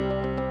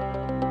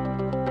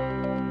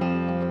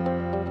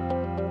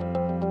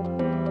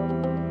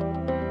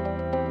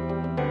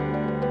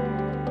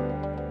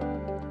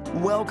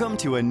Welcome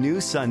to a new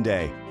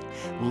Sunday.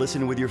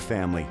 Listen with your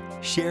family,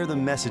 share the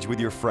message with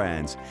your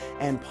friends,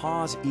 and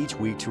pause each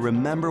week to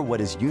remember what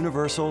is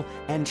universal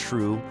and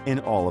true in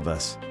all of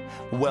us.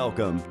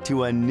 Welcome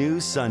to a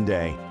new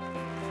Sunday.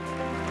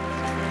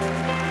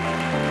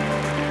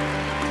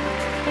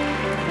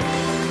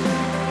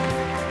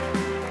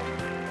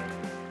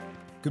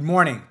 Good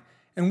morning,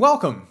 and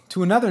welcome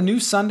to another new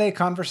Sunday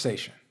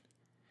conversation.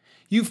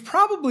 You've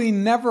probably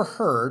never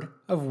heard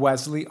of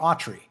Wesley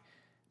Autrey,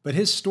 but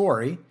his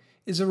story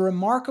is a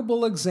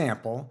remarkable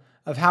example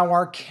of how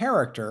our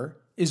character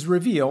is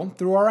revealed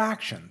through our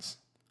actions.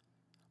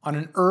 On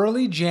an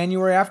early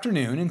January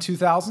afternoon in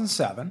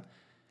 2007,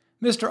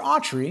 Mr.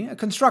 Autrey, a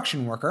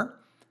construction worker,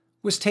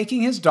 was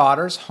taking his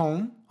daughters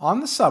home on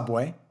the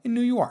subway in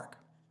New York.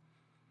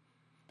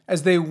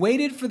 As they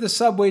waited for the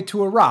subway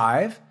to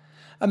arrive,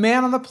 a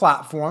man on the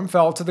platform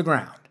fell to the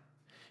ground.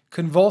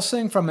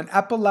 Convulsing from an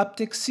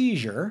epileptic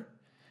seizure,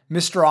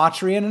 Mr.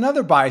 Autrey and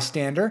another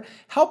bystander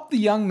helped the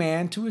young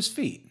man to his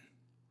feet.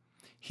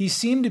 He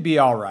seemed to be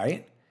all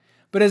right,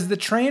 but as the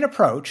train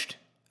approached,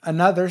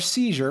 another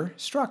seizure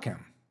struck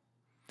him.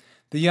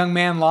 The young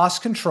man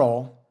lost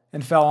control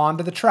and fell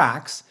onto the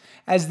tracks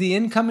as the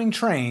incoming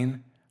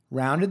train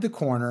rounded the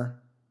corner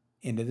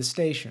into the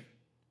station.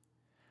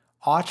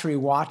 Autrey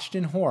watched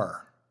in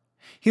horror.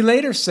 He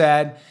later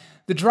said,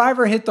 "The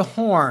driver hit the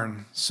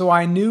horn, so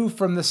I knew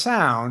from the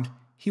sound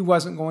he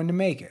wasn't going to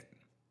make it."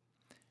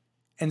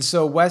 And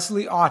so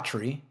Wesley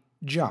Autrey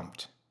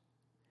jumped.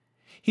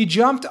 He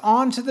jumped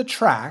onto the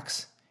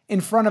tracks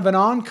in front of an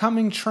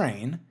oncoming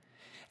train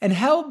and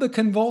held the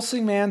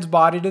convulsing man's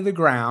body to the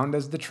ground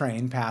as the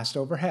train passed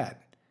overhead.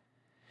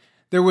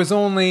 There was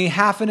only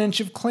half an inch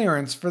of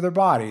clearance for their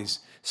bodies,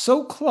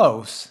 so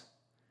close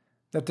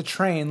that the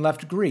train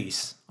left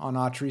grease on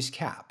Autrey's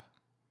cap.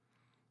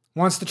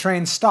 Once the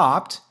train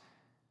stopped,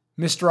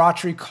 Mr.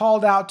 Autrey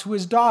called out to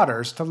his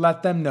daughters to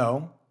let them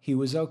know he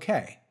was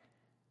okay.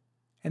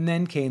 And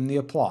then came the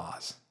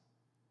applause.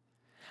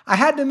 "I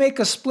had to make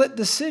a split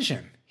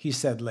decision," he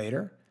said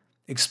later,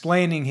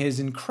 explaining his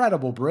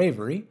incredible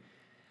bravery.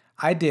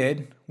 "I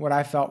did what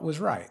I felt was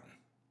right."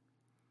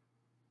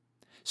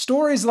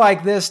 Stories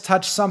like this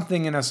touch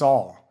something in us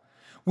all.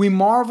 We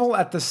marvel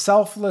at the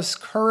selfless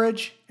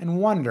courage and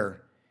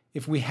wonder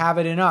if we have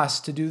it in us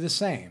to do the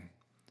same.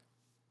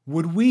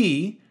 Would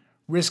we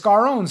risk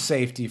our own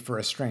safety for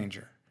a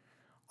stranger?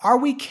 Are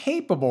we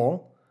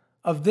capable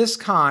of this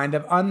kind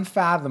of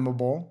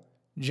unfathomable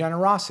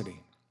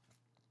generosity?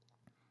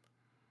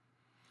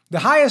 The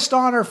highest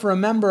honor for a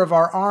member of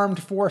our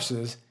armed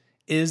forces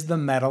is the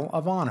Medal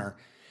of Honor.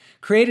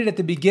 Created at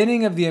the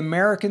beginning of the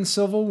American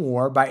Civil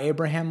War by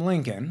Abraham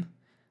Lincoln,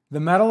 the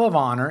Medal of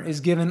Honor is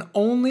given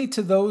only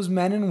to those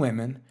men and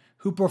women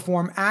who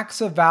perform acts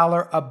of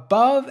valor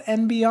above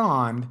and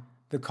beyond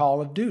the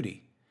call of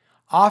duty,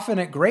 often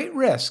at great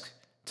risk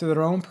to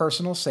their own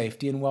personal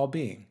safety and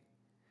well-being.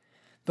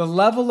 The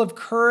level of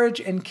courage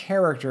and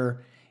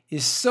character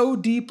is so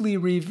deeply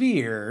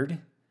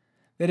revered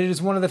that it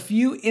is one of the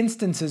few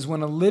instances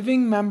when a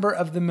living member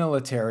of the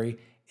military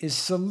is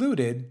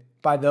saluted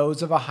by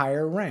those of a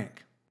higher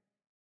rank.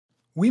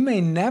 We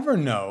may never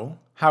know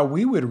how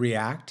we would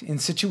react in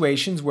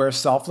situations where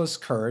selfless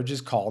courage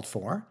is called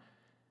for,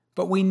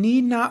 but we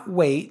need not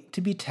wait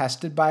to be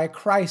tested by a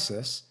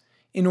crisis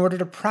in order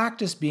to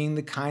practice being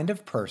the kind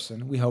of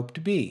person we hope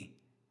to be.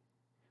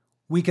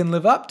 We can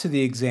live up to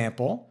the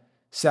example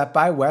set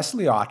by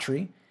Wesley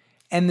Autrey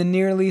and the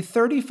nearly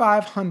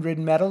 3,500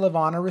 Medal of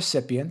Honor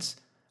recipients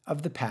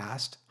of the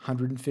past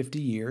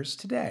 150 years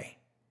today.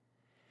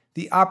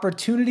 The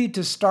opportunity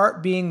to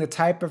start being the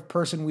type of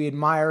person we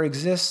admire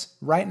exists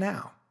right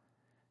now.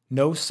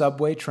 No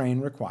subway train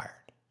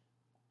required.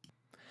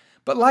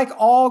 But like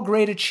all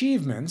great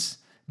achievements,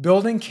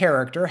 building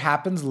character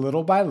happens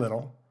little by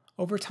little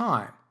over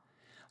time.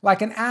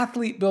 Like an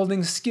athlete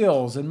building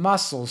skills and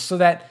muscles so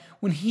that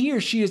when he or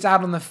she is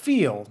out on the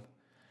field,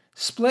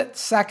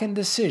 split-second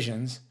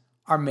decisions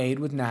are made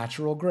with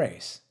natural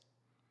grace.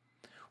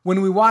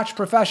 When we watch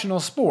professional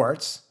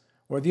sports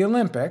or the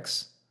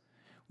Olympics,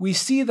 we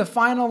see the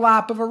final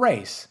lap of a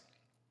race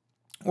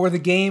or the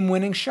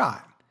game-winning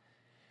shot.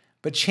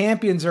 But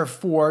champions are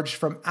forged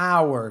from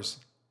hours,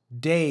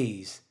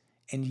 days,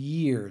 and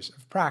years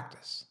of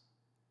practice.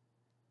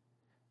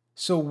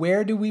 So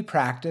where do we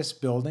practice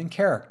building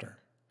character?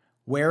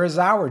 Where is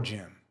our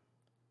gym?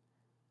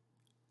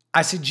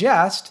 I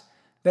suggest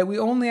that we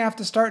only have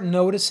to start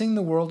noticing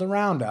the world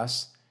around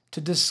us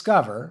to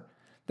discover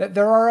that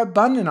there are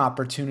abundant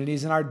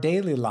opportunities in our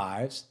daily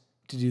lives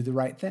to do the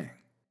right thing.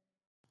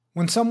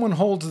 When someone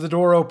holds the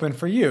door open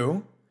for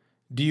you,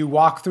 do you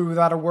walk through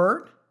without a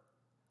word?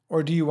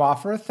 Or do you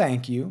offer a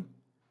thank you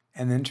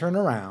and then turn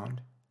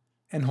around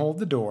and hold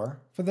the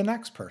door for the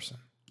next person?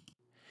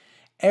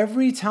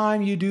 Every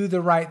time you do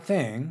the right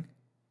thing,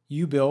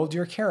 you build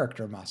your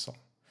character muscle.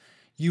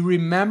 You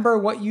remember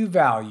what you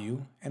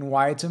value and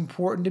why it's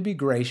important to be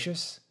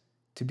gracious,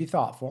 to be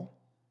thoughtful,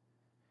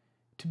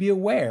 to be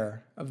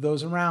aware of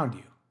those around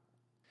you.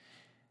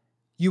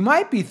 You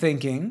might be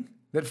thinking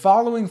that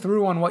following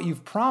through on what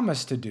you've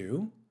promised to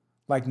do,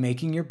 like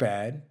making your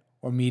bed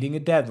or meeting a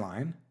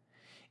deadline,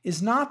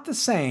 is not the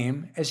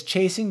same as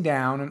chasing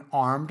down an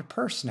armed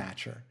purse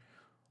snatcher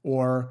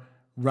or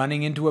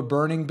running into a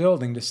burning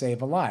building to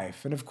save a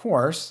life. And of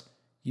course,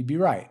 you'd be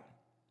right.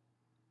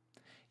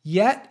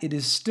 Yet it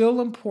is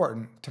still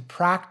important to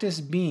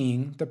practice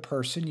being the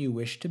person you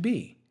wish to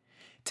be,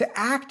 to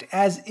act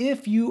as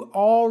if you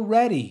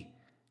already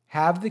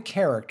have the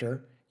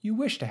character you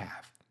wish to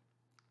have.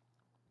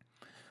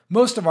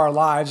 Most of our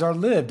lives are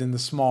lived in the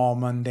small,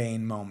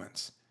 mundane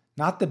moments,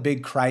 not the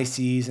big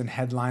crises and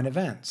headline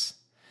events.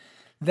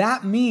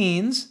 That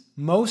means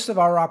most of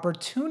our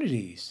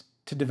opportunities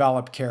to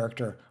develop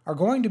character are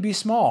going to be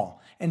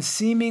small and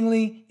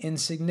seemingly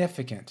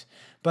insignificant,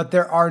 but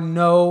there are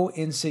no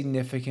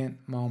insignificant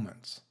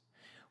moments.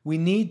 We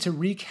need to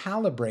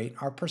recalibrate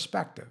our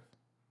perspective.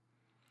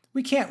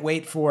 We can't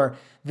wait for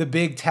the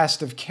big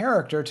test of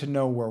character to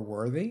know we're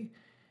worthy.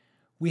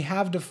 We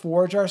have to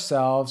forge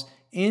ourselves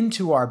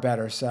into our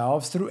better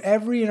selves through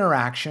every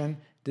interaction,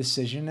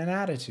 decision, and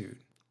attitude.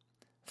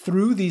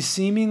 Through these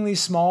seemingly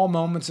small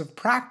moments of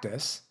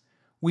practice,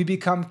 we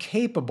become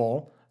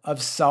capable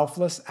of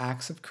selfless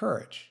acts of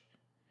courage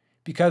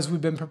because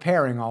we've been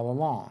preparing all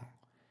along.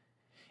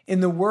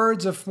 In the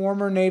words of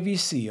former Navy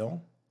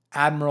SEAL,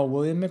 Admiral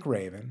William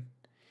McRaven,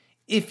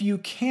 if you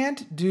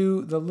can't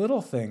do the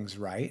little things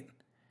right,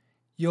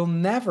 you'll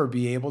never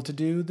be able to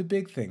do the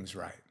big things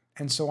right.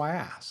 And so I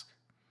ask,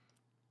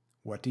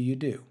 what do you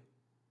do?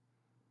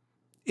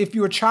 If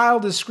your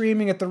child is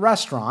screaming at the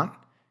restaurant,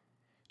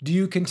 do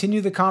you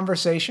continue the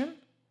conversation,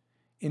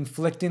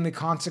 inflicting the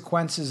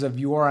consequences of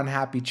your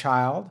unhappy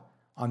child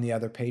on the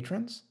other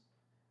patrons?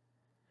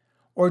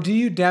 Or do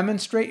you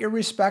demonstrate your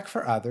respect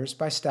for others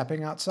by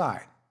stepping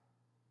outside?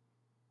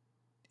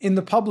 In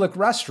the public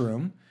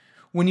restroom,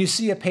 when you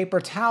see a paper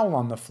towel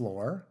on the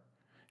floor,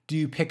 do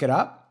you pick it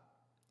up,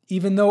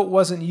 even though it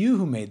wasn't you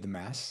who made the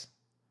mess?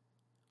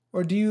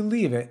 Or do you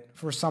leave it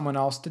for someone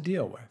else to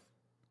deal with?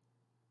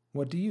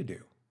 What do you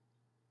do?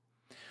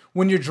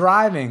 When you're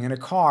driving and a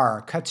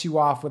car cuts you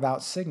off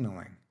without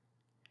signaling,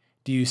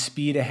 do you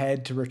speed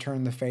ahead to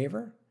return the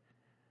favor?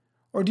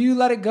 Or do you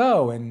let it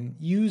go and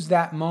use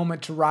that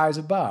moment to rise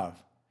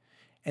above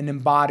and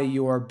embody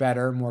your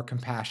better, more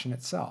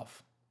compassionate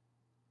self?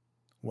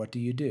 What do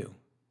you do?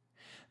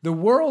 The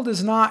world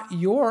is not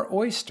your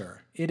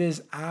oyster. It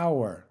is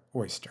our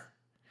oyster.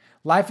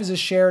 Life is a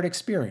shared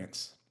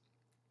experience.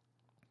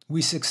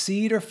 We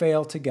succeed or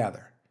fail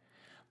together,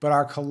 but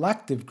our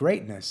collective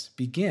greatness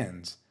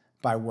begins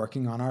by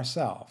working on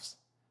ourselves.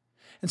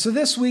 And so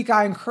this week,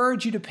 I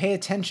encourage you to pay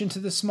attention to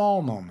the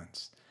small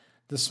moments,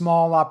 the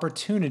small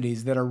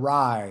opportunities that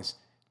arise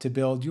to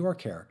build your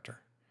character.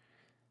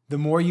 The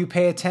more you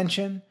pay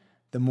attention,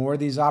 the more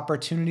these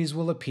opportunities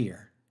will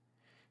appear.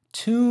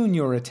 Tune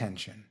your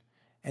attention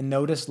and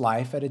notice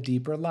life at a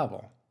deeper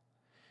level.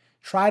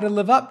 Try to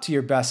live up to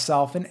your best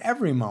self in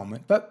every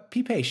moment, but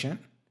be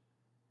patient.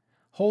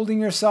 Holding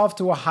yourself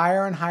to a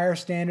higher and higher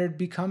standard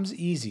becomes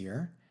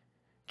easier,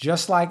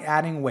 just like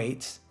adding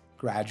weights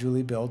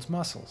gradually builds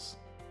muscles.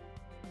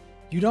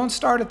 You don't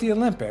start at the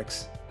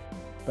Olympics,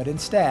 but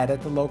instead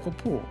at the local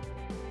pool.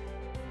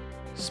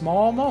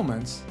 Small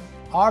moments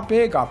are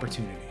big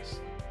opportunities.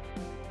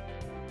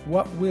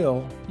 What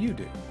will you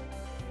do?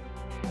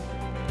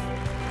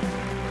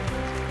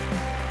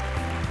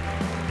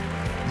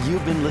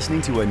 You've been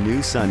listening to A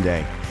New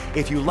Sunday.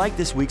 If you like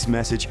this week's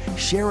message,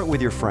 share it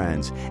with your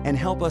friends and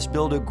help us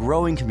build a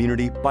growing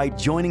community by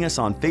joining us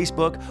on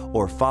Facebook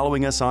or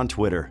following us on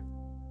Twitter.